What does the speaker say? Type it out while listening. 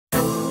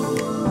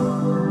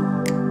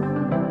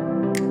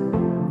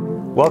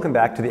Welcome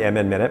back to the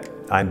MN Minute.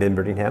 I'm Ben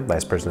Birdingham,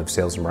 Vice President of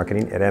Sales and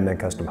Marketing at MN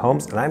Custom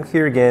Homes, and I'm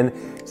here again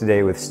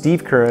today with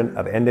Steve Curran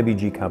of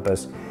NWG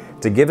Compass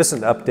to give us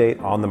an update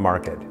on the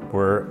market.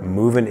 We're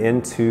moving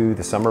into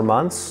the summer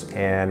months,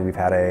 and we've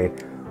had a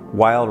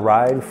wild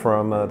ride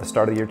from the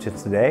start of the year to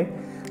today.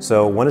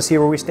 So want to see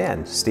where we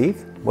stand.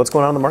 Steve, what's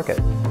going on in the market?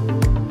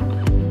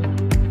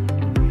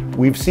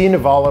 We've seen a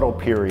volatile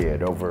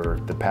period over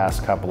the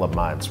past couple of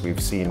months.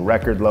 We've seen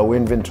record low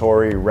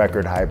inventory,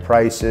 record high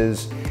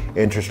prices.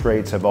 Interest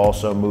rates have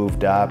also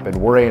moved up, and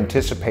we're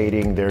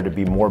anticipating there to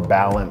be more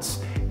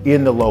balance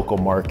in the local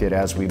market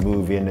as we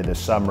move into the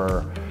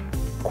summer.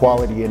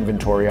 Quality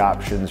inventory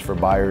options for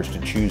buyers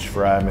to choose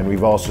from, and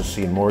we've also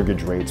seen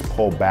mortgage rates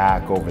pull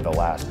back over the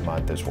last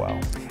month as well.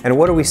 And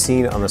what are we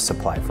seeing on the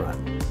supply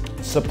front?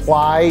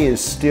 Supply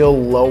is still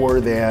lower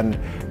than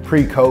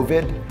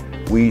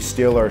pre-COVID. We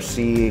still are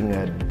seeing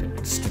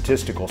a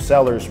statistical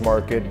seller's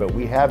market, but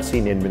we have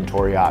seen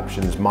inventory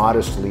options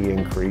modestly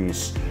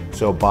increase,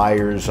 so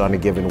buyers on a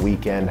given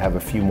weekend have a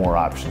few more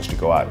options to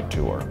go out and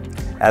tour.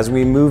 As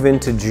we move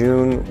into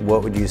June,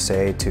 what would you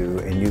say to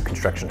a new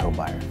construction home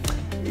buyer?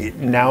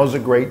 Now's a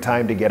great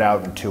time to get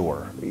out and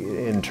tour.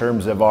 In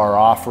terms of our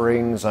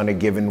offerings on a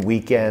given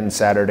weekend,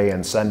 Saturday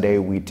and Sunday,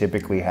 we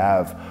typically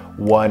have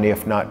one,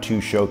 if not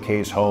two,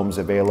 showcase homes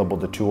available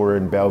to tour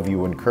in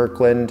Bellevue and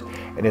Kirkland.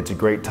 And it's a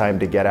great time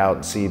to get out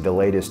and see the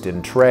latest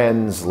in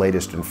trends,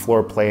 latest in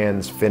floor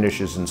plans,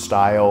 finishes and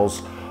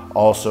styles.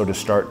 Also to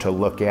start to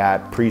look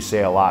at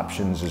pre-sale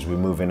options as we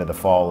move into the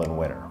fall and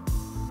winter.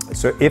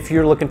 So if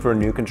you're looking for a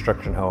new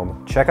construction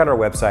home, check out our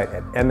website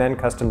at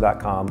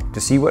mncustom.com to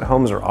see what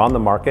homes are on the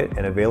market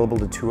and available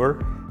to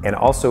tour, and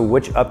also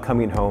which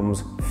upcoming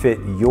homes fit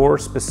your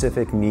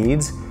specific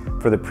needs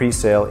for the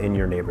pre-sale in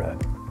your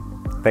neighborhood.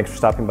 Thanks for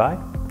stopping by.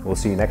 We'll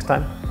see you next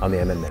time on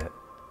the MN Minute.